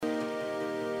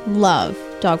love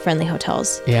dog-friendly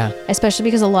hotels. Yeah. Especially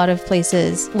because a lot of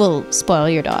places will spoil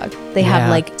your dog. They have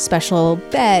like special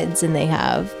beds and they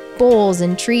have bowls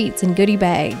and treats and goodie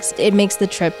bags. It makes the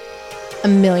trip a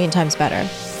million times better.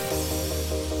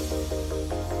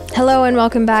 Hello and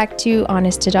welcome back to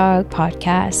Honest to Dog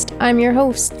podcast. I'm your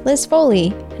host, Liz Foley,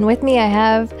 and with me I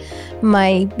have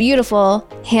my beautiful,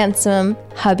 handsome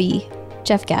hubby,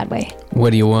 Jeff Gadway.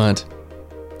 What do you want?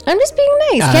 I'm just being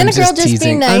nice. Can a girl just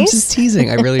be nice? I'm just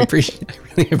teasing. I really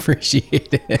appreciate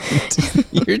it.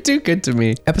 You're too good to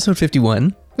me. Episode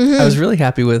 51. I was really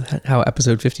happy with how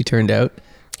episode 50 turned out.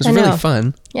 It was really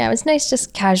fun. Yeah, it was nice,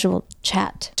 just casual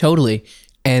chat. Totally.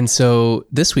 And so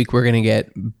this week we're going to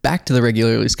get back to the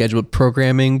regularly scheduled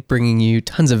programming, bringing you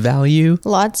tons of value.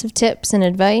 Lots of tips and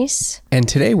advice. And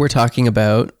today we're talking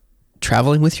about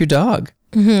traveling with your dog.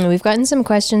 We've gotten some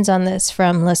questions on this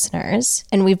from listeners,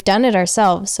 and we've done it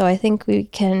ourselves, so I think we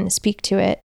can speak to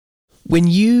it. When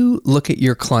you look at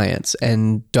your clients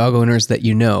and dog owners that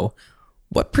you know,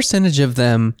 what percentage of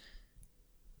them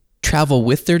travel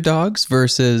with their dogs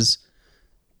versus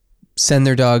send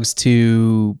their dogs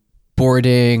to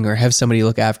boarding or have somebody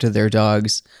look after their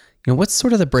dogs? You know, what's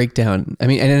sort of the breakdown? I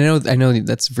mean, and I know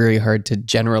that's very hard to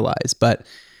generalize, but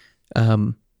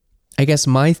I guess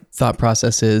my thought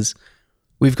process is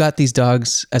we've got these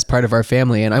dogs as part of our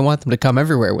family and I want them to come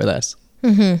everywhere with us.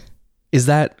 Mm-hmm. Is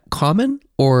that common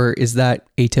or is that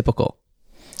atypical?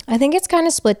 I think it's kind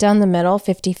of split down the middle,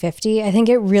 50-50. I think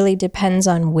it really depends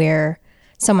on where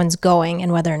someone's going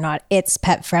and whether or not it's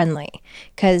pet friendly.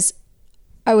 Because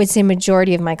I would say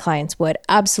majority of my clients would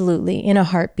absolutely, in a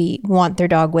heartbeat, want their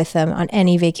dog with them on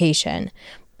any vacation.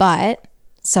 But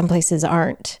some places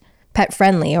aren't pet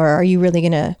friendly. Or are you really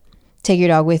going to take your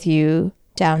dog with you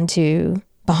down to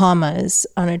Bahamas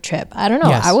on a trip? I don't know.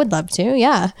 Yes. I would love to,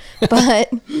 yeah.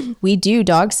 But we do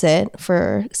dog sit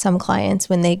for some clients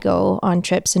when they go on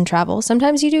trips and travel.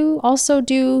 Sometimes you also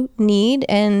need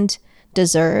and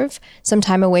deserve some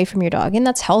time away from your dog, and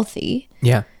that's healthy.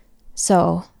 Yeah.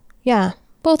 So, yeah,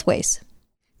 both ways.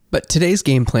 But today's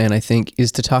game plan, I think,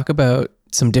 is to talk about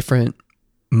some different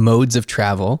modes of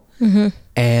travel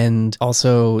and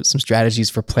also some strategies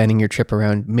for planning your trip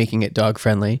around making it dog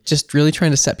friendly. Just really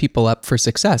trying to set people up for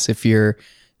success. If you're,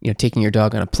 taking your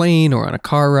dog on a plane or on a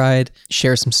car ride,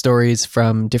 share some stories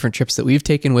from different trips that we've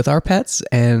taken with our pets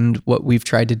and what we've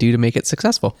tried to do to make it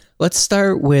successful. Let's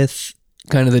start with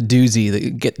kind of the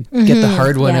doozy, get the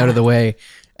hard one out of the way,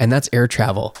 and that's air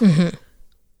travel.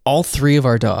 All three of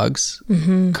our dogs,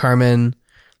 Carmen,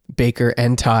 Baker,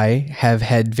 and Ty, have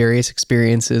had various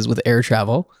experiences with air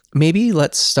travel. Maybe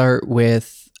let's start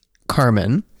with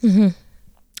Carmen.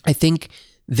 I think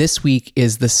this week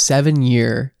is the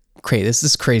 7-year, this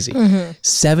is crazy,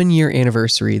 7-year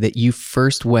anniversary that you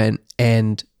first went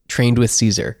and trained with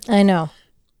Caesar. I know.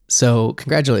 So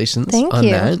congratulations on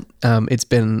you. That. It's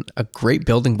been a great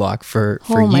building block for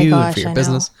you and for your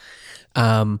business.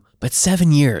 But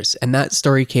 7 years, and that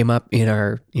story came up in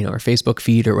our Facebook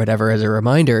feed or whatever as a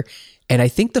reminder. And I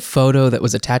think the photo that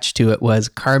was attached to it was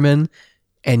Carmen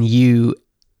and you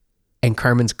and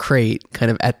Carmen's crate kind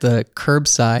of at the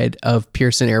curbside of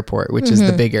Pearson Airport, which is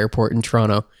the big airport in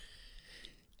Toronto.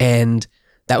 And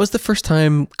that was the first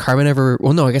time Carmen ever,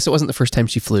 well, no, I guess it wasn't the first time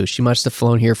she flew. She must have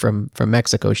flown here from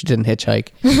Mexico. She didn't hitchhike.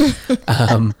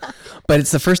 But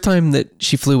it's the first time that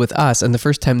she flew with us and the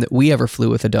first time that we ever flew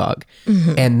with a dog.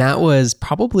 And that was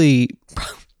probably,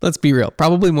 let's be real,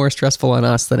 probably more stressful on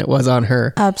us than it was on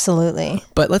her. Absolutely.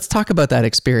 But let's talk about that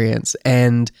experience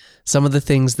and some of the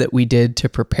things that we did to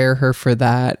prepare her for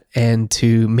that and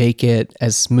to make it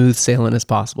as smooth sailing as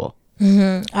possible.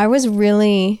 I was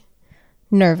really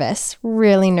nervous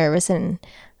and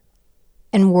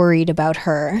worried about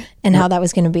her and how that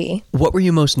was going to be. What were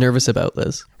you most nervous about,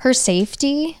 Liz? Her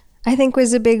safety, I think,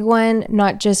 was a big one.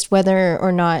 Not just whether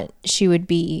or not she would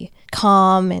be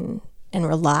calm and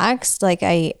relaxed. Like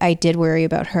I did worry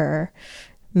about her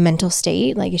mental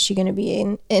state. Like, is she going to be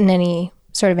in any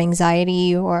sort of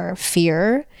anxiety or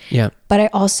fear? Yeah. But I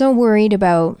also worried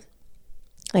about,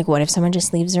 like, what if someone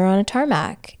just leaves her on a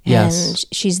tarmac and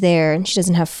she's there and she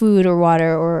doesn't have food or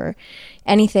water or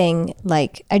anything?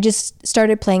 Like, I just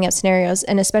started playing out scenarios,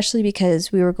 and especially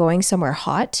because we were going somewhere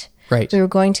hot. Right. We were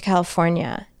going to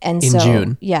California. And in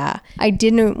June. Yeah, I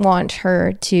didn't want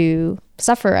her to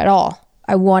suffer at all.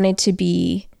 I wanted to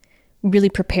be really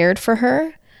prepared for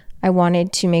her. I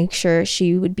wanted to make sure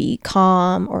she would be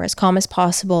calm or as calm as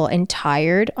possible and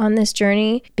tired on this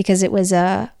journey, because it was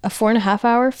a 4.5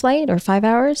 hour flight or 5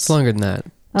 hours. It's longer than that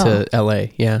to LA.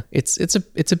 Yeah. It's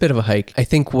a bit of a hike. I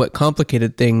think what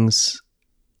complicated things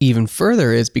even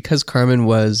further is because Carmen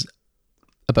was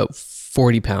about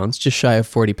 40 pounds, just shy of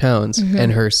 40 pounds.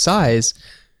 And her size,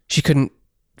 she couldn't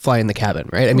fly in the cabin,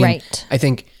 right? I mean, Right. I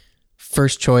think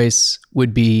first choice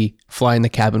would be fly in the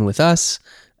cabin with us.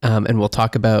 And we'll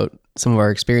talk about some of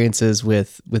our experiences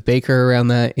with Baker around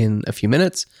that in a few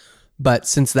minutes. But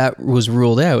since that was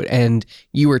ruled out and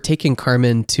you were taking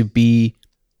Carmen to be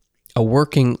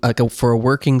for a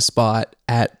working spot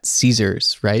at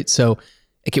Caesars, right? So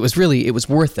like it was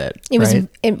worth it.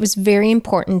 It was very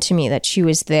important to me that she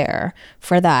was there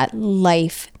for that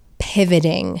life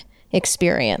pivoting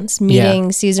experience,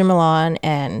 meeting Cesar Millan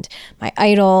and my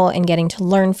idol and getting to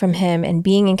learn from him and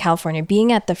being in California,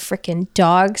 being at the freaking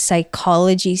dog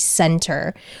psychology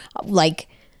center. Like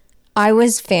I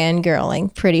was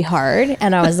fangirling pretty hard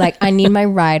and I was like, I need my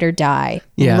ride or die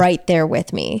right there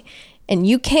with me. And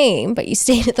you came, but you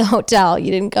stayed at the hotel.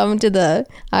 You didn't come to the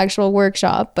actual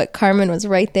workshop, but Carmen was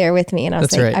right there with me. And I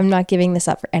was like, I'm not giving this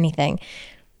up for anything.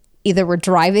 Either we're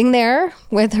driving there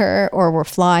with her or we're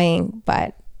flying,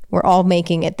 but we're all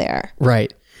making it there.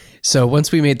 Right. So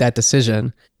once we made that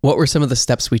decision, what were some of the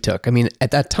steps we took? I mean,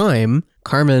 at that time,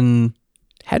 Carmen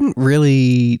hadn't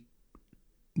really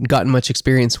gotten much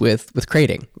experience with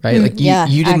crating, right? Like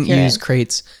you didn't use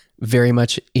crates very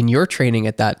much in your training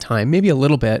at that time, maybe a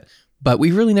little bit, but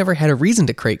we really never had a reason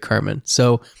to crate Carmen.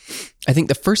 So I think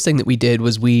the first thing that we did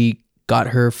was we got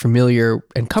her familiar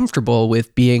and comfortable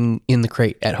with being in the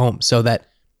crate at home so that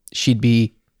she'd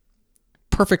be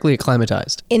perfectly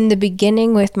acclimatized. In the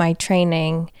beginning with my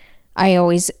training, I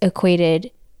always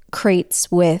equated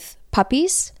crates with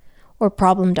puppies or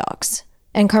problem dogs.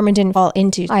 And Carmen didn't fall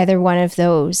into either one of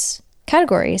those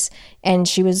categories. And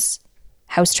she was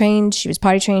house trained, she was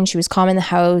potty trained, she was calm in the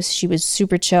house, she was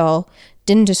super chill,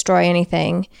 didn't destroy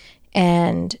anything.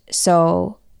 And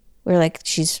so we're like,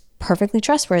 she's perfectly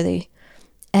trustworthy.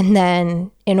 And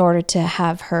then in order to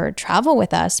have her travel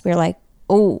with us, we're like,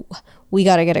 oh, we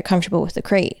got to get her comfortable with the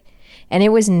crate. And it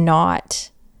was not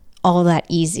all that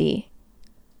easy.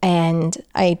 And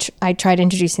I tried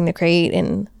introducing the crate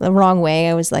in the wrong way.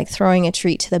 I was like throwing a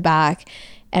treat to the back.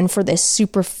 And for this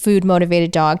super food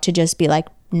motivated dog to just be like,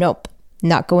 nope,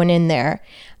 not going in there.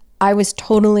 I was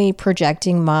totally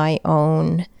projecting my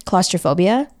own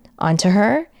claustrophobia onto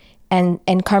her. And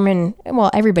Carmen, well,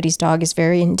 everybody's dog is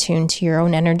very in tune to your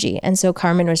own energy. And so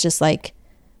Carmen was just like,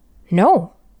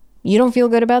 no, you don't feel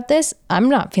good about this? I'm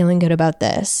not feeling good about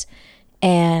this.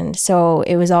 And so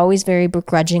it was always very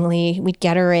begrudgingly, we'd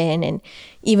get her in. And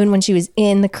even when she was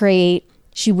in the crate,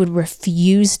 she would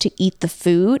refuse to eat the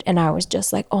food. And I was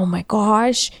just like, oh my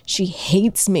gosh, she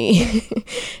hates me.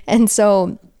 And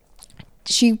so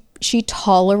she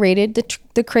tolerated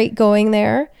the crate going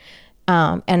there.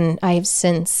 And I have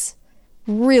since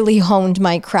really honed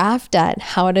my craft at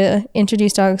how to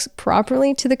introduce dogs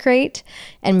properly to the crate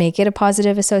and make it a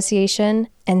positive association.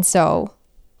 And so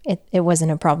it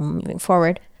wasn't a problem moving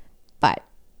forward, but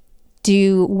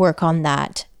do work on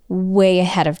that way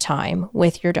ahead of time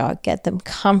with your dog. Get them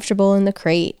comfortable in the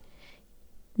crate,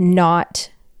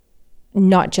 not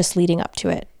just leading up to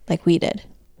it like we did.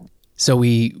 So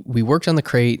we worked on the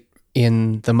crate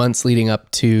in the months leading up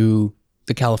to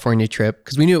the California trip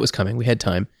because we knew it was coming. We had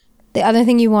time. The other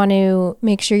thing you want to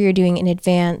make sure you're doing in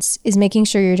advance is making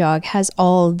sure your dog has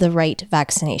all the right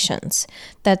vaccinations.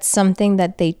 That's something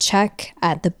that they check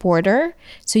at the border.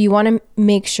 So you want to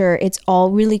make sure it's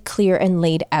all really clear and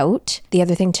laid out. The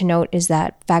other thing to note is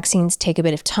that vaccines take a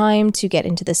bit of time to get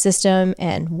into the system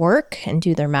and work and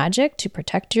do their magic to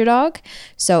protect your dog.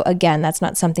 So again, that's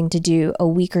not something to do a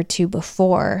week or two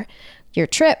before your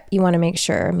trip. You want to make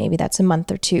sure maybe that's a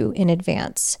month or two in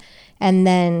advance. And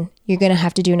then you're going to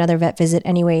have to do another vet visit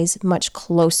anyways, much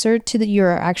closer to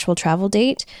your actual travel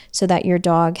date so that your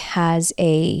dog has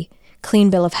a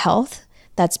clean bill of health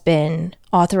that's been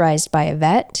authorized by a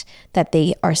vet, that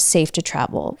they are safe to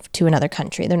travel to another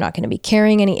country. They're not going to be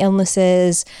carrying any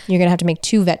illnesses. You're going to have to make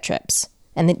 2 vet trips.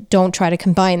 And then don't try to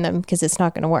combine them because it's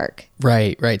not going to work.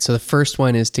 Right. So the first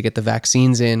one is to get the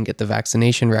vaccines in, get the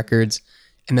vaccination records.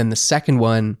 And then the second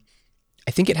one,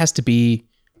 I think it has to be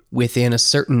within a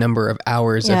certain number of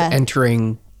hours of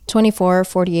entering 24,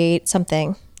 48,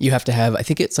 something. You have to have, I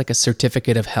think it's like a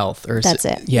certificate of health or that's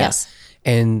it. Yeah. Yes.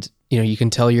 And you can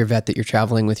tell your vet that you're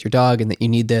traveling with your dog and that you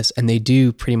need this. And they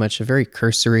do pretty much a very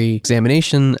cursory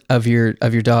examination of your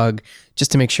dog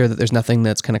just to make sure that there's nothing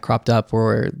that's kind of cropped up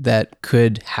or that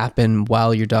could happen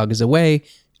while your dog is away.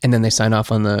 And then they sign off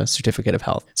on the certificate of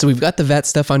health. So we've got the vet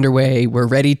stuff underway. We're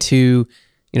ready to,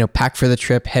 pack for the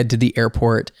trip, head to the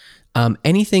airport.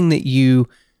 Anything that you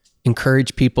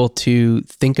encourage people to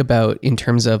think about in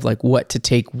terms of like what to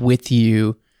take with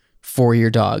you for your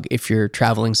dog if you're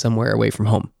traveling somewhere away from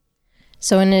home?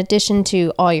 So in addition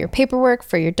to all your paperwork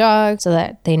for your dog so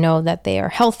that they know that they are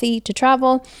healthy to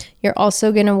travel, you're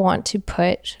also going to want to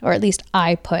put, or at least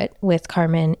I put with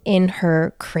Carmen in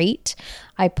her crate,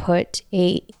 I put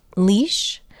a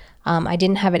leash. I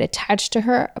didn't have it attached to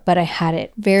her, but I had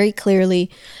it very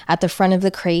clearly at the front of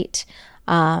the crate,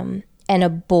 and a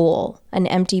bowl, an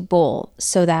empty bowl,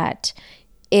 so that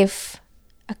if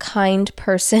a kind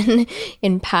person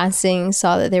in passing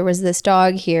saw that there was this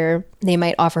dog here, they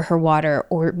might offer her water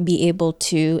or be able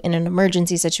to, in an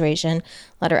emergency situation,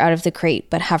 let her out of the crate,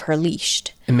 but have her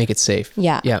leashed. And make it safe.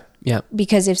 Yeah. Yeah. Yeah.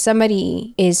 Because if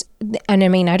somebody is, and I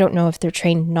mean, I don't know if they're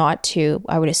trained not to,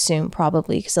 I would assume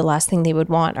probably, because the last thing they would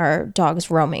want are dogs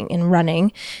roaming and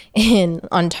running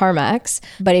on tarmacs.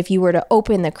 But if you were to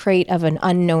open the crate of an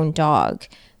unknown dog,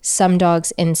 some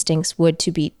dogs' instincts would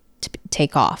to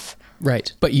take off.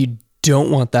 Right. But you don't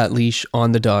want that leash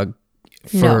on the dog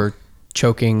for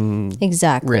choking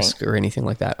risk or anything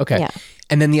like that. Okay. Yeah.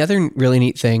 And then the other really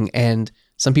neat thing, and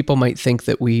some people might think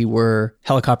that we were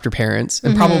helicopter parents,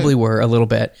 and probably were a little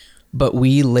bit, but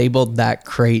we labeled that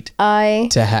crate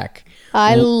to heck.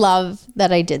 I love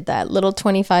that I did that. Little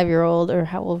 25-year-old or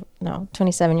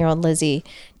 27-year-old Lizzie,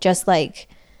 just like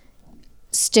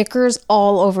stickers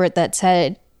all over it that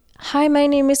said, "Hi, my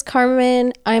name is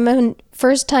Carmen. I'm a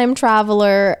first-time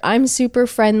traveler. I'm super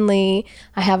friendly.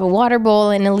 I have a water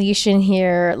bowl and a leash in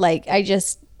here." Like, I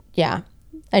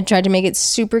tried to make it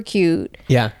super cute.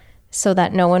 Yeah. So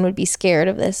that no one would be scared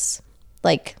of this.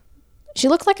 Like, she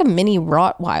looked like a mini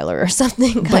Rottweiler or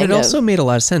something. But it also made a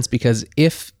lot of sense, because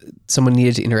if someone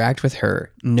needed to interact with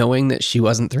her, knowing that she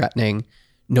wasn't threatening,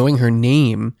 knowing her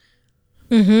name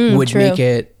would make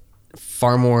it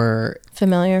far more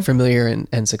familiar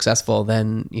and successful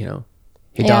than,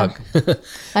 hey, dog.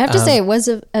 I have to say, it was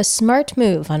a smart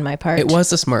move on my part. It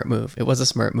was a smart move.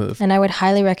 And I would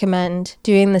highly recommend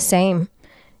doing the same.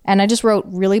 And I just wrote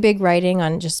really big writing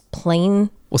on just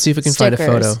plain We'll see if we can stickers.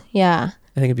 find a photo. Yeah.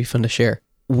 I think it'd be fun to share.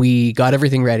 We got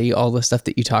everything ready, all the stuff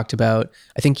that you talked about.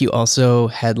 I think you also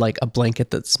had like a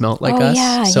blanket that smelled like us.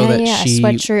 Yeah, so that she a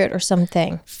sweatshirt or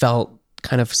something. Felt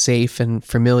kind of safe and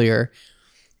familiar.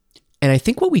 And I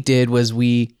think what we did was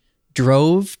we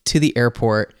drove to the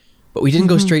airport, but we didn't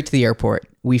go straight to the airport.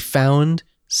 We found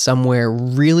somewhere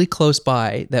really close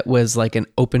by that was like an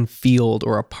open field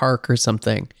or a park or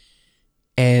something.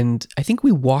 And I think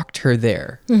we walked her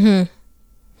there. Mm-hmm.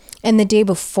 And the day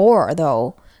before,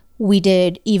 though, we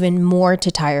did even more to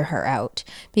tire her out,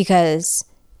 because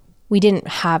we didn't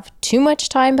have too much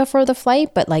time before the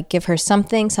flight, but like give her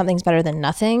something's better than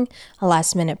nothing, a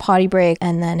last minute potty break,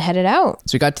 and then headed out.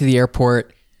 So we got to the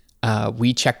airport.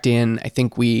 We checked in. I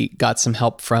think we got some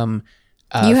help from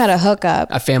you had a hookup.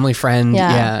 A family friend,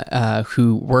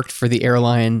 who worked for the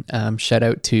airline. Shout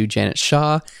out to Janet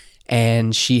Shaw.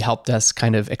 And she helped us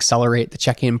kind of accelerate the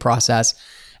check-in process.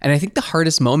 And I think the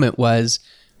hardest moment was,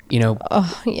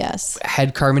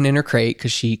 had Carmen in her crate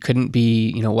because she couldn't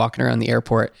be, walking around the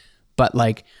airport, but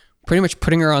like pretty much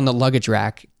putting her on the luggage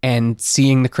rack and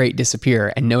seeing the crate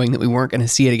disappear and knowing that we weren't going to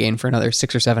see it again for another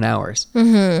 6 or 7 hours.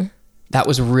 Mm-hmm. That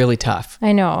was really tough.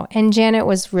 I know. And Janet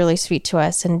was really sweet to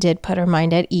us and did put her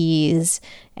mind at ease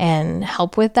and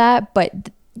help with that. But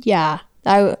yeah,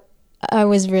 I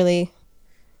was really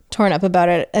torn up about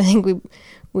it. I think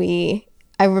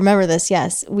I remember this.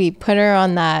 Yes. We put her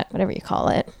on that, whatever you call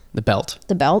it. The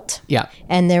belt. Yeah.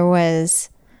 And there was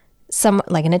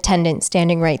like an attendant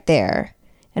standing right there.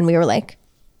 And we were like,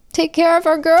 take care of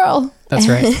our girl. That's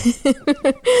right.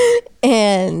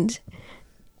 and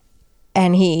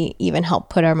he even helped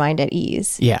put our mind at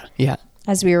ease. Yeah. Yeah.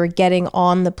 As we were getting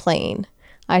on the plane,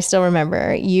 I still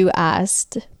remember you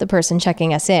asked the person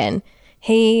checking us in,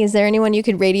 hey, is there anyone you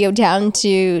could radio down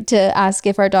to ask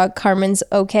if our dog Carmen's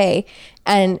okay?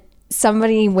 And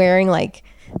somebody wearing like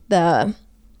the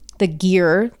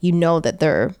gear, that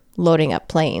they're loading up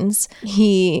planes,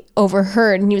 he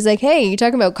overheard and he was like, hey, you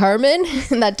talking about Carmen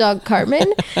and that dog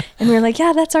Carmen? And we were like,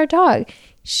 yeah, that's our dog.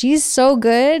 She's so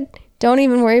good. Don't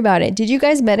even worry about it. Did you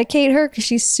guys medicate her? Because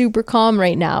she's super calm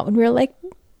right now. And we were like,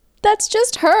 that's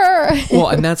just her. Well,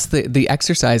 and that's the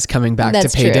exercise coming back to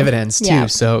pay dividends too. Yeah.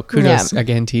 So kudos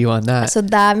again to you on that. So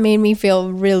that made me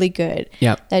feel really good.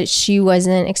 Yeah. That she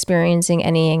wasn't experiencing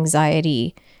any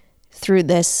anxiety through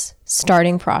this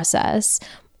starting process.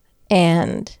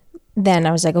 And then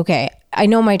I was like, okay, I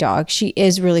know my dog. She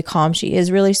is really calm. She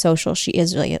is really social. She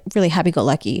is really, really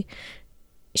happy-go-lucky.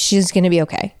 She's going to be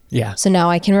okay. Yeah. So now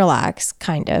I can relax,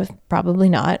 kind of, probably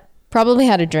not. Probably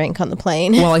had a drink on the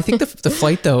plane. Well, I think the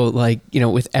flight though, like, you know,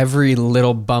 with every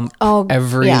little bump,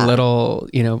 every little,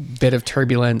 you know, bit of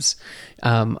turbulence,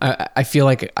 I feel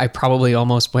like I probably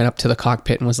almost went up to the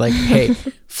cockpit and was like, "Hey,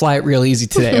 fly it real easy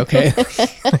today, okay?"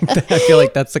 I feel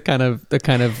like that's the kind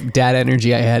of dad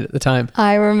energy I had at the time.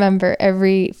 I remember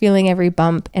feeling every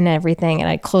bump and everything, and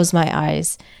I'd close my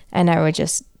eyes and I would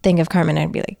just think of Carmen.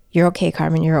 I'd be like, "You're okay,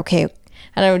 Carmen. You're okay,"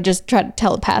 and I would just try to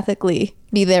telepathically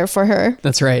be there for her.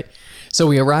 That's right. So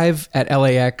we arrive at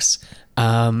LAX,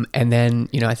 and then,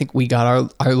 you know, I think we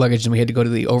got our luggage and we had to go to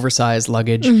the oversized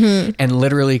luggage, and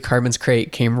literally Carmen's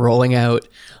crate came rolling out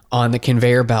on the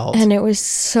conveyor belt. And it was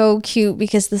so cute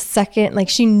because the second, like,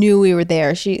 she knew we were there.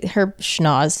 Her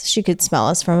schnoz, she could smell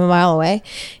us from a mile away.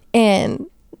 And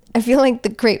I feel like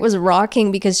the crate was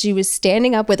rocking because she was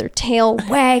standing up with her tail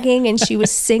wagging and she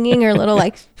was singing her little,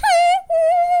 like,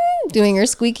 doing her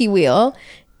squeaky wheel.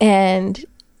 And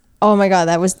oh my God,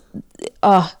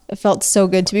 it felt so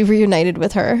good to be reunited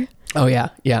with her. Oh yeah.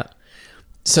 Yeah.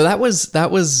 So that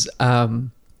was,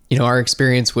 you know, our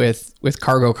experience with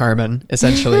Cargo Carmen,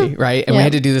 essentially, right? And we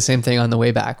had to do the same thing on the way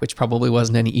back, which probably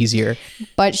wasn't any easier.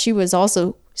 But she was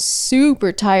also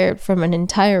super tired from an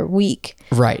entire week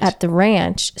at the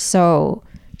ranch. So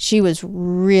she was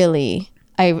really,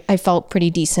 I felt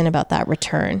pretty decent about that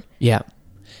return. Yeah.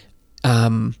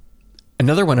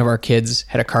 Another one of our kids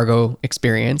had a cargo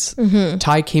experience.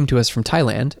 Ty came to us from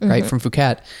Thailand, right? From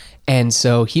Phuket. And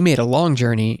so he made a long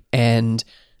journey, and,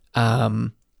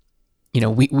 you know,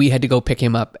 we had to go pick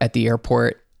him up at the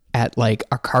airport at like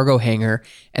a cargo hangar,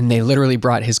 and they literally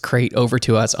brought his crate over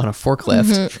to us on a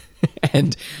forklift.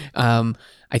 And,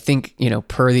 I think, you know,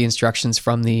 per the instructions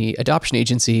from the adoption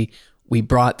agency, we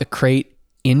brought the crate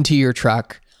into your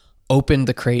truck, opened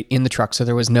the crate in the truck. So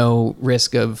there was no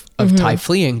risk of Ty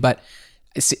fleeing, but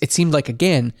it seemed like,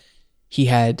 again, he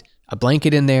had a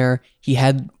blanket in there. He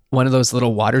had one of those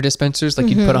little water dispensers like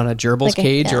you'd put on a gerbil's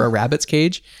cage or a rabbit's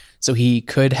cage. So he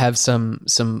could have some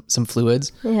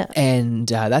fluids. Yeah. And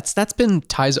that's been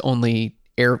Ty's only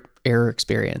air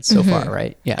experience so far,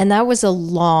 right? Yeah. And that was a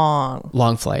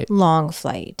long flight. Long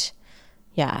flight.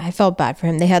 Yeah, I felt bad for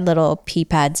him. They had little pee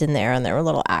pads in there and there were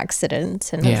little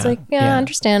accidents. And it's like,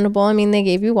 understandable. I mean, they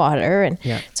gave you water. And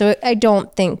so I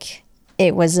don't think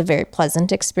it was a very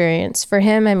pleasant experience for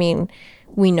him. I mean,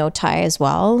 we know Ty as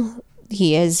well.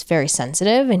 He is very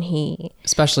sensitive, and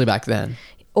especially back then.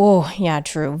 Oh, yeah,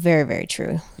 true. Very, very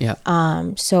true. Yeah.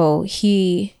 So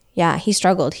he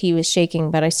struggled. He was shaking,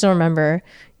 but I still remember,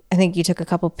 I think you took a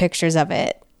couple pictures of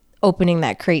it, opening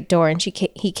that crate door, and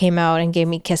he came out and gave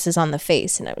me kisses on the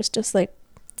face, and I was just like,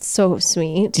 so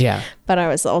sweet. Yeah. But I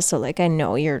was also like, I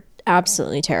know you're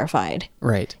absolutely terrified.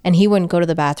 Right. And he wouldn't go to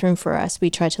the bathroom for us.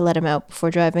 We tried to let him out before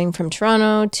driving from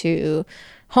Toronto to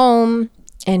home,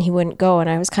 and he wouldn't go. And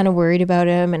I was kind of worried about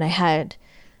him. And I had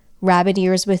rabbit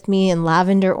ears with me and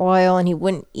lavender oil, and he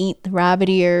wouldn't eat the rabbit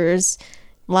ears.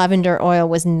 Lavender oil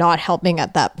was not helping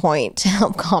at that point to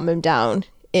help calm him down.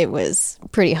 It was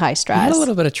pretty high stress. He had a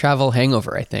little bit of travel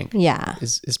hangover, I think. Yeah.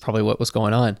 Is probably what was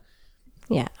going on.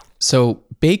 Yeah. So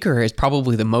Baker is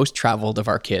probably the most traveled of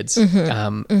our kids,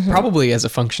 probably as a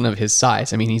function of his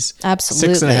size. I mean, he's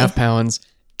absolutely 6.5 pounds,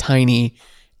 tiny.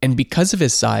 And because of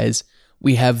his size,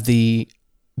 we have the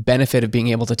benefit of being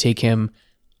able to take him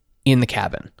in the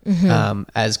cabin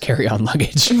as carry-on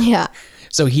luggage. Yeah.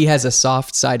 So he has a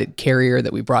soft-sided carrier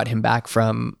that we brought him back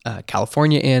from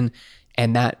California in,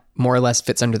 and that more or less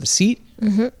fits under the seat.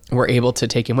 We're able to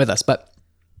take him with us. But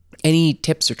any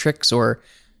tips or tricks or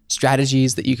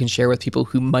strategies that you can share with people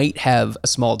who might have a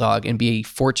small dog and be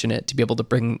fortunate to be able to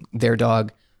bring their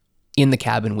dog in the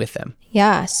cabin with them?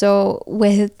 Yeah. So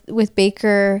with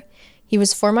Baker, he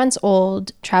was 4 months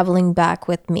old, traveling back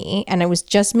with me, and it was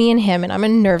just me and him, and I'm a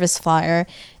nervous flyer.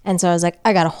 And so I was like,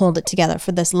 I got to hold it together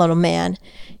for this little man.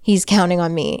 He's counting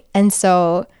on me. And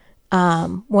so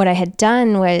what I had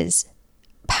done was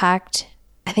packed,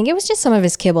 I think it was just some of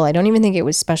his kibble. I don't even think it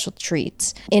was special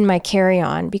treats in my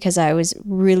carry-on, because I was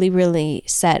really, really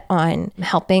set on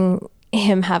helping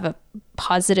him have a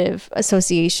positive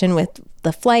association with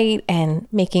the flight and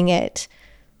making it,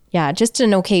 just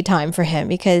an okay time for him,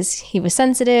 because he was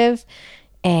sensitive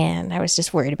and I was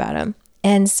just worried about him.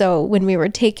 And so when we were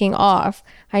taking off,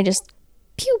 I just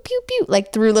pew, pew, pew,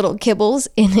 like threw little kibbles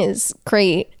in his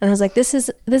crate. And I was like, this is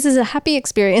a happy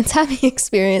experience.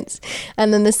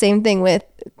 And then the same thing with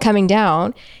coming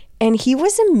down. And he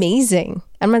was amazing.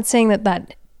 I'm not saying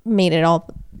that made it all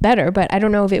better, but I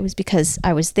don't know if it was because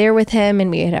I was there with him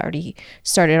and we had already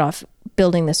started off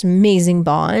building this amazing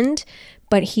bond,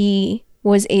 but he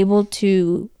was able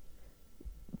to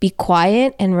be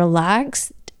quiet and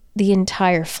relaxed the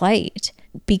entire flight.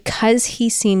 because he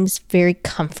seems very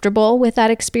comfortable with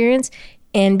that experience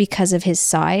and because of his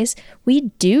size, we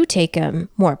do take him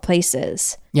more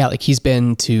places. Yeah, like he's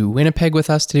been to Winnipeg with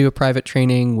us to do a private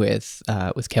training with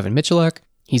Kevin Michaluk.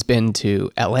 He's been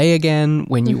to LA again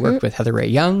when you worked with Heather Ray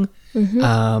Young.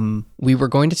 We were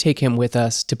going to take him with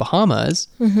us to Bahamas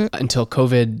until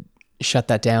COVID shut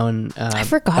that down. I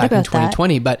forgot back about in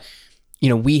 2020. But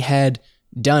we had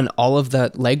done all of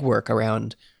the legwork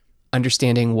around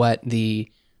understanding what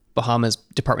the Bahamas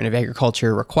Department of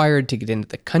Agriculture required to get into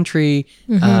the country.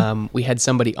 We had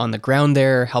somebody on the ground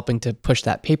there helping to push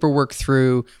that paperwork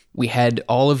through. We had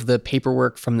all of the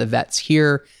paperwork from the vets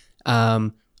here.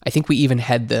 I think we even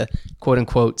had the quote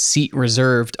unquote seat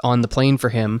reserved on the plane for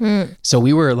him. So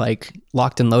we were like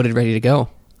locked and loaded, ready to go.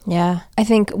 Yeah. I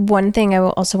think one thing I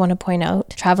will also want to point out,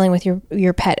 traveling with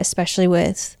your pet, especially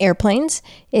with airplanes,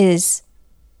 is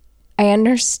I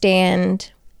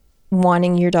understand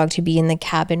wanting your dog to be in the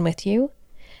cabin with you,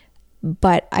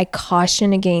 but I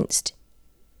caution against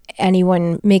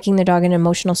anyone making their dog an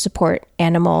emotional support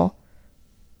animal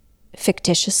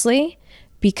fictitiously,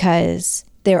 because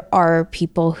there are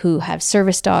people who have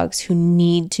service dogs who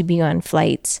need to be on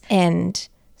flights, and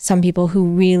some people who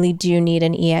really do need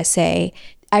an ESA.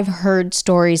 I've heard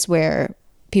stories where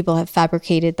people have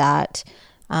fabricated that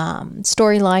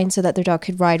storyline so that their dog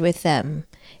could ride with them,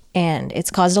 and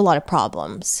it's caused a lot of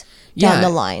problems down the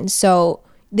line. So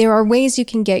there are ways you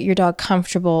can get your dog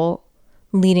comfortable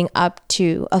leading up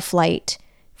to a flight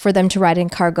for them to ride in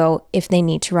cargo if they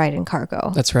need to ride in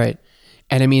cargo. That's right.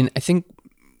 And I mean, I think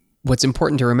what's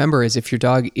important to remember is if your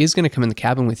dog is going to come in the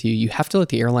cabin with you, you have to let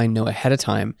the airline know ahead of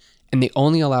time, and they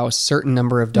only allow a certain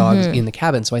number of dogs in the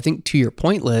cabin. So I think to your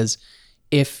point, Liz,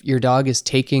 if your dog is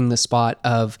taking the spot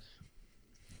of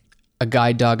a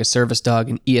guide dog, a service dog,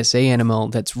 an ESA animal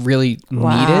that's really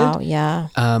needed. Yeah.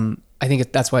 I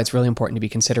think that's why it's really important to be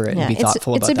considerate and be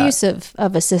thoughtful about that. It's abusive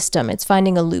of a system. It's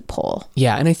finding a loophole.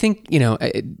 Yeah. And I think,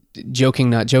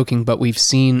 joking, not joking, but we've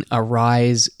seen a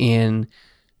rise in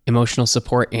emotional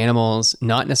support animals,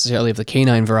 not necessarily of the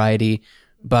canine variety,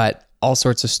 but all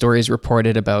sorts of stories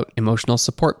reported about emotional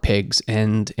support pigs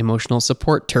and emotional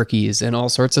support turkeys and all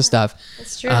sorts of stuff.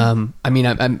 That's true. I mean,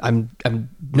 I'm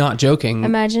not joking.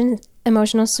 Imagine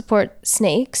emotional support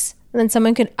snakes, and then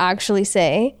someone could actually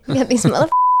say, "Get these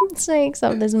motherfucking snakes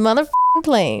off this motherfucking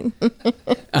plane."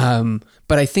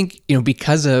 But I think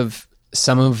because of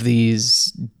some of these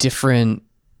different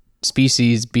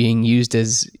species being used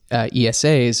as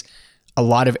ESAs, a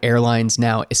lot of airlines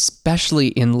now, especially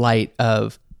in light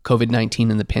of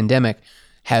COVID-19 and the pandemic,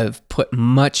 have put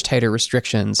much tighter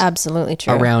restrictions Absolutely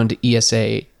true. around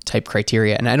ESA type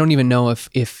criteria. And I don't even know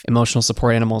if emotional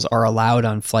support animals are allowed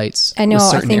on flights with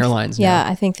certain airlines now. Yeah,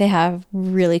 I think they have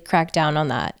really cracked down on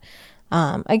that.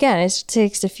 Again, it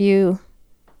takes a few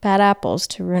bad apples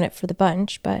to ruin it for the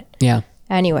bunch. But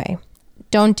anyway,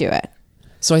 don't do it.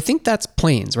 So I think that's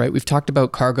planes, right? We've talked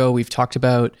about cargo. We've talked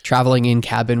about traveling in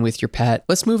cabin with your pet.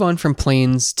 Let's move on from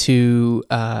planes to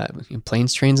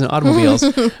planes, trains, and automobiles.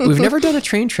 We've never done a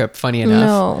train trip, funny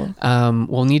enough. No.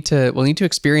 We'll need to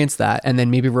experience that and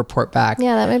then maybe report back.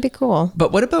 Yeah, that might be cool.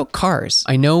 But what about cars?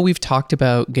 I know we've talked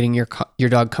about getting your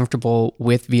dog comfortable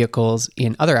with vehicles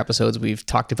in other episodes. We've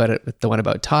talked about it with the one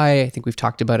about Ty. I think we've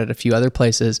talked about it a few other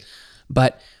places.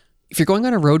 But if you're going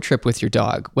on a road trip with your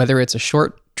dog, whether it's a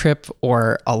short trip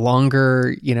or a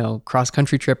longer,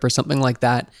 cross-country trip or something like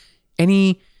that,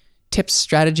 any tips,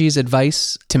 strategies,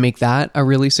 advice to make that a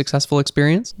really successful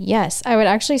experience? Yes, I would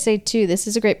actually say too, this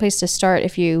is a great place to start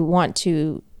if you want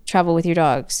to travel with your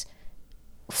dogs.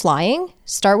 Flying,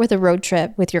 start with a road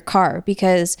trip with your car,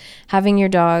 because having your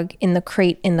dog in the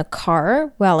crate in the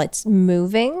car while it's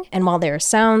moving and while there are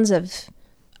sounds of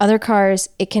other cars,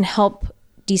 it can help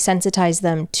desensitize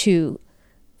them to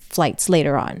flights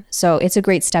later on. So it's a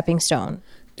great stepping stone.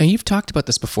 Now, you've talked about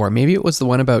this before. Maybe it was the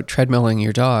one about treadmilling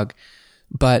your dog,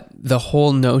 but the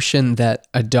whole notion that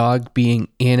a dog being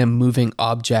in a moving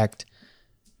object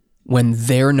when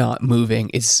they're not moving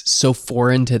is so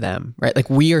foreign to them, right? Like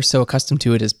we are so accustomed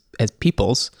to it as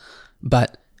peoples,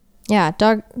 but yeah,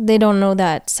 they don't know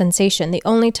that sensation. The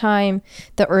only time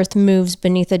the earth moves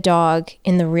beneath a dog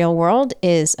in the real world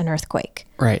is an earthquake.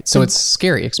 Right. So it's a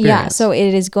scary experience. Yeah. So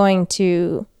it is going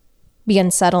to be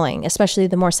unsettling, especially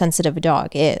the more sensitive a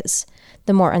dog is,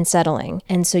 the more unsettling.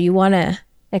 And so you want to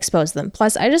expose them.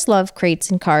 Plus, I just love crates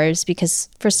and cars because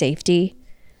for safety,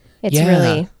 it's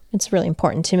really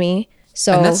important to me.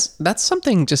 So and that's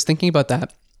something, just thinking about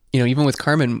that, even with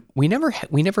Carmen, we never,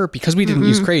 because we didn't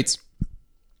use crates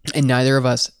and neither of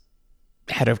us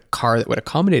had a car that would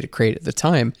accommodate a crate at the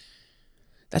time,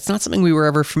 that's not something we were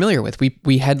ever familiar with.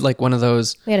 We had like one of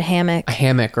those, We had a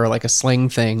hammock. or like a sling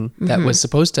thing that was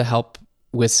supposed to help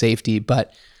with safety.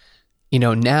 But,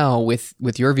 now with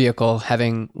your vehicle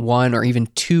having one or even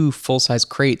two full-size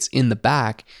crates in the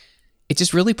back, it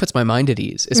just really puts my mind at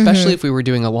ease, especially if we were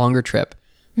doing a longer trip,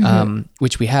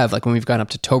 which we have, like when we've gone up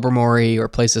to Tobermory or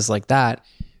places like that.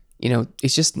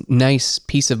 It's just nice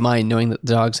peace of mind knowing that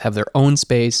the dogs have their own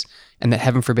space and that,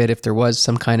 heaven forbid, if there was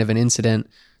some kind of an incident,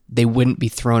 they wouldn't be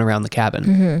thrown around the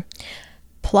cabin.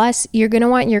 Plus, you're going to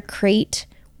want your crate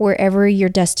wherever your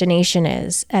destination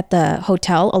is. At the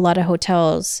hotel, a lot of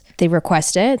hotels, they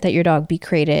request it that your dog be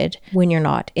crated when you're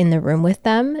not in the room with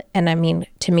them. And I mean,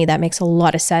 to me, that makes a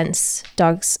lot of sense.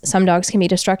 Some dogs can be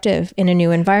destructive in a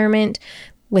new environment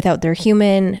without their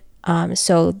human.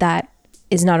 So that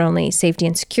is not only safety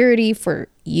and security for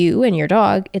you and your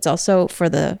dog, it's also for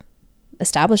the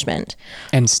establishment.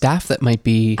 And staff that might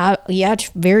be... yeah,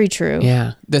 very true.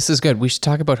 Yeah, this is good. We should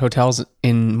talk about hotels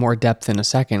in more depth in a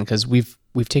second, because we've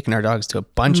taken our dogs to a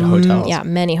bunch of hotels. Yeah,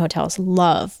 many hotels.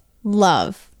 Love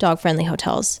dog-friendly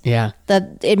hotels. Yeah.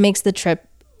 That it makes the trip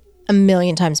a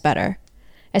million times better,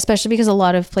 especially because a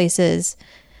lot of places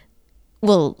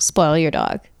will spoil your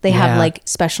dog. They have like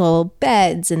special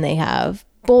beds, and they have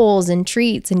bowls and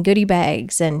treats and goodie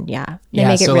bags, and they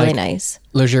make it really like nice.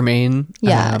 Le Germain,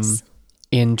 yes,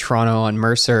 in Toronto on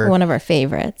Mercer, one of our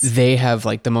favorites. They have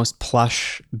like the most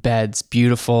plush beds,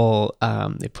 beautiful.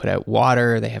 They put out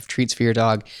water. They have treats for your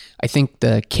dog. I think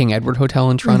the King Edward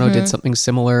Hotel in Toronto did something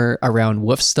similar around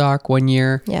Woofstock one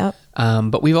year. Yeah.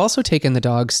 But we've also taken the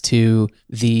dogs to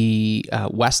the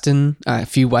Weston, a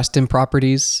few Weston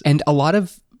properties, and a lot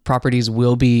of properties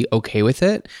will be okay with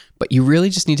it, but you really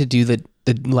just need to do the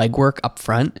legwork up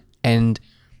front and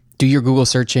do your Google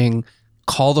searching,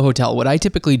 call the hotel. What I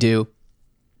typically do,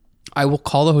 I will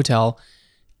call the hotel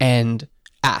and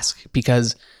ask,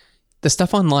 because the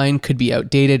stuff online could be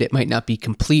outdated. It might not be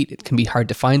complete. It can be hard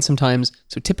to find sometimes.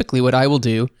 So typically what I will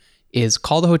do is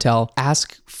call the hotel,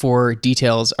 ask for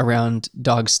details around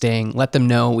dogs staying, let them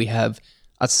know we have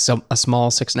a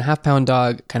small 6.5 pound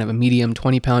dog, kind of a medium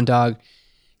 20-pound dog,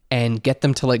 and get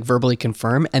them to like verbally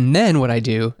confirm. And then what I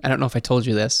do, I don't know if I told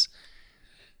you this,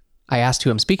 I asked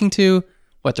who I'm speaking to,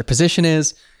 what their position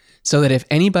is, so that if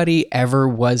anybody ever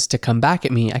was to come back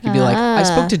at me, I could be like, I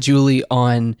spoke to Julie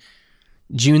on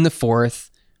June the 4th.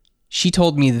 She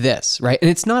told me this, right? And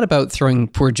it's not about throwing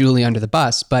poor Julie under the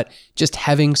bus, but just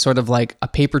having sort of like a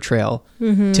paper trail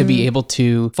to be able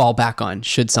to fall back on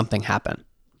should something happen.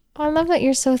 Oh, I love that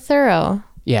you're so thorough.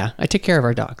 Yeah, I take care of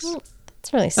our dogs.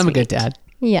 That's really sweet. I'm a good dad.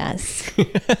 Yes.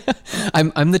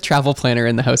 I'm the travel planner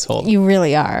in the household. You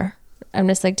really are. I'm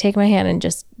just like, take my hand and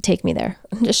just take me there.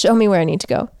 Just show me where I need to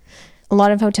go. A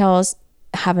lot of hotels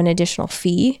have an additional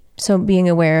fee. So being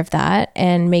aware of that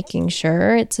and making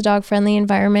sure it's a dog-friendly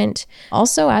environment.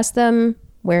 Also ask them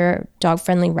where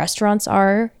dog-friendly restaurants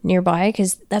are nearby,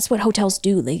 because that's what hotels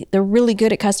do. They're really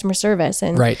good at customer service,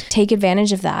 and take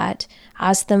advantage of that.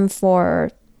 Ask them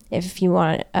for, if you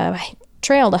want a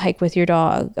trail to hike with your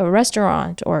dog, a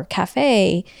restaurant or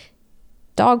cafe,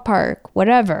 dog park,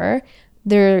 whatever.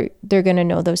 They're going to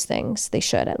know those things. They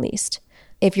should, at least.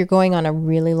 If you're going on a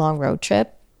really long road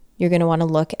trip, you're going to want to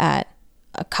look at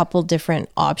a couple different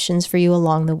options for you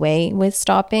along the way with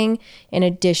stopping, in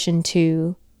addition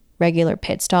to regular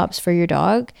pit stops for your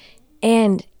dog.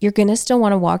 And you're going to still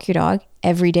want to walk your dog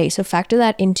every day. So factor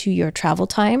that into your travel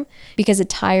time, because a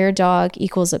tired dog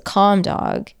equals a calm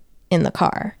dog in the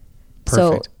car.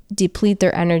 Perfect. So deplete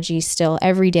their energy still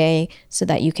every day so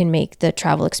that you can make the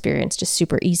travel experience just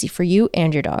super easy for you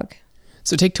and your dog.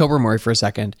 So take Tobermory for a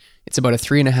second. It's about a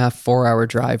 3.5-4 hour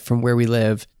drive from where we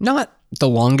live. Not the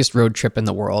longest road trip in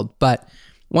the world, but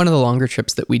one of the longer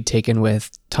trips that we'd taken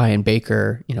with Ty and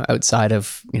Baker, outside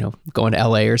of, going to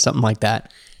LA or something like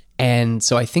that. And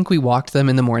so I think we walked them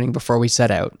in the morning before we set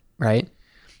out, right?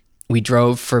 We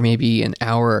drove for maybe an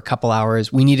hour, a couple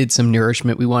hours. We needed some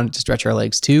nourishment. We wanted to stretch our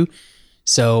legs too.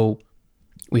 So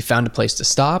we found a place to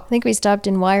stop. I think we stopped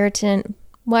in Wyerton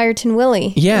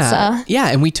Willie. Yeah. Yeah.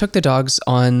 And we took the dogs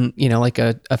on, like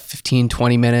a 15,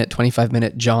 20 minute, 25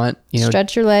 minute jaunt,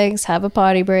 Stretch your legs, have a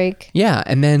potty break. Yeah.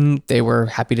 And then they were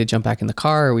happy to jump back in the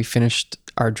car. We finished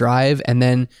our drive. And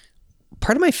then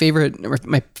my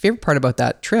favorite part about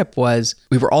that trip was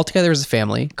we were all together as a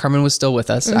family. Carmen was still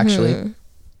with us, actually.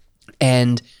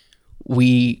 And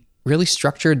we really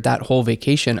structured that whole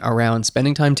vacation around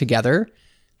spending time together,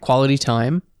 quality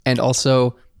time, and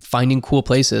also finding cool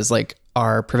places like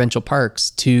our provincial parks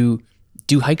to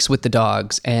do hikes with the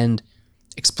dogs and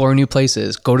explore new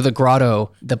places, go to the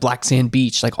grotto, the black sand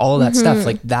beach, like all of that stuff.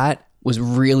 Like that was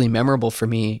really memorable for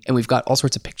me. And we've got all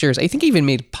sorts of pictures. I think I even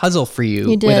made a puzzle for you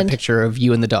with a picture of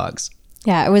you and the dogs.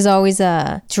 Yeah, it was always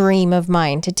a dream of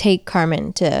mine to take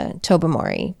Carmen to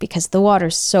Tobermory because the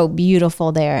water's so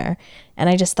beautiful there. And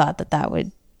I just thought that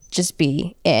would just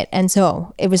be it. And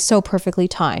so it was so perfectly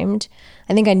timed.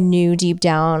 I think I knew deep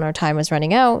down our time was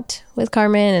running out with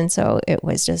Carmen. And so it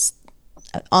was just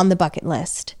on the bucket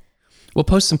list. We'll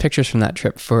post some pictures from that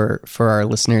trip for our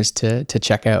listeners to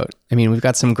check out. I mean, we've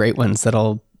got some great ones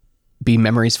that'll be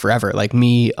memories forever, like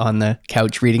me on the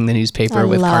couch reading the newspaper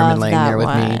with Carmen laying there with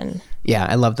me. Yeah,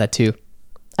 I love that too.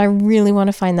 I really want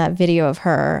to find that video of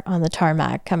her on the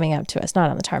tarmac coming out to us, not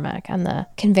on the tarmac, on the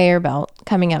conveyor belt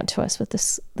coming out to us with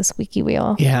the squeaky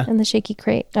wheel and the shaky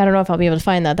crate. I don't know if I'll be able to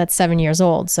find that. That's 7 years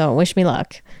old, so wish me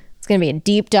luck. It's going to be a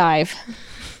deep dive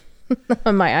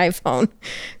on my iPhone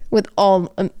with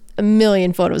all a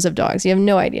million photos of dogs. You have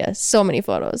no idea. So many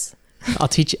photos. I'll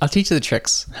teach you the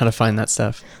tricks, how to find that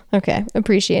stuff. Okay,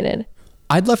 appreciated.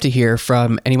 I'd love to hear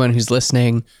from anyone who's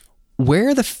listening. Where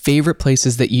are the favorite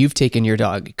places that you've taken your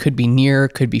dog? It could be near,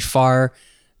 could be far,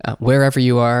 wherever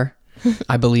you are.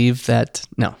 I believe that,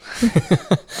 no.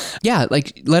 Yeah,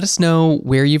 like let us know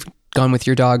where you've gone with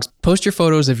your dogs. Post your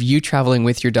photos of you traveling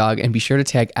with your dog and be sure to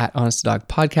tag at Honest to Dog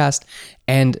Podcast.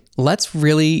 And let's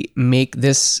really make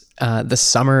this the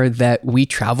summer that we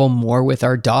travel more with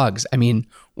our dogs. I mean,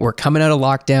 we're coming out of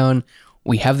lockdown.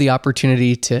 We have the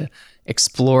opportunity to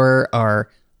explore our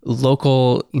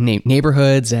local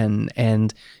neighborhoods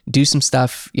and do some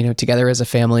stuff, together as a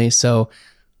family. So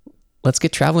let's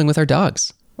get traveling with our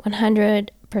dogs. 100%.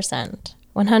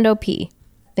 100p.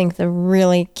 I think the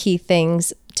really key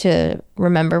things to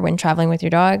remember when traveling with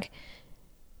your dog: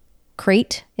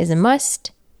 crate is a must.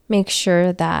 Make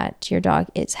sure that your dog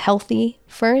is healthy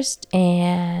first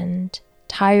and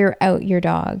tire out your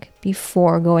dog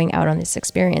before going out on this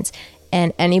experience.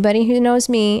 And anybody who knows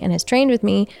me and has trained with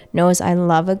me knows I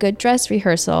love a good dress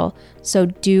rehearsal. So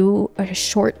do a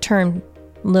short-term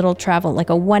little travel, like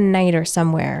a one-nighter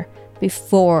somewhere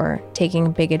before taking a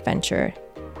big adventure.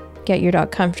 Get your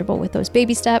dog comfortable with those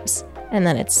baby steps, and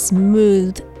then it's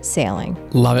smooth sailing.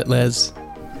 Love it, Liz.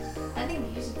 I think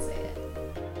you should say it.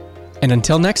 And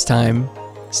until next time,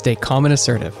 stay calm and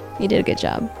assertive. You did a good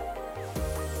job.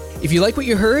 If you like what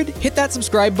you heard, hit that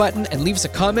subscribe button and leave us a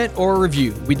comment or a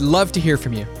review. We'd love to hear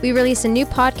from you. We release a new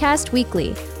podcast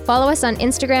weekly. Follow us on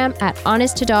Instagram at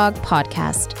Honest to Dog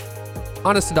Podcast.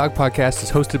 Honest to Dog Podcast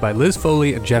is hosted by Liz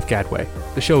Foley and Jeff Gadway.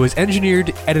 The show is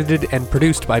engineered, edited, and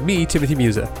produced by me, Timothy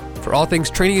Musa. For all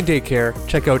things training and daycare,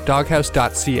 check out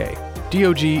doghouse.ca.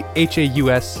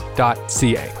 DOGHAUS.ca.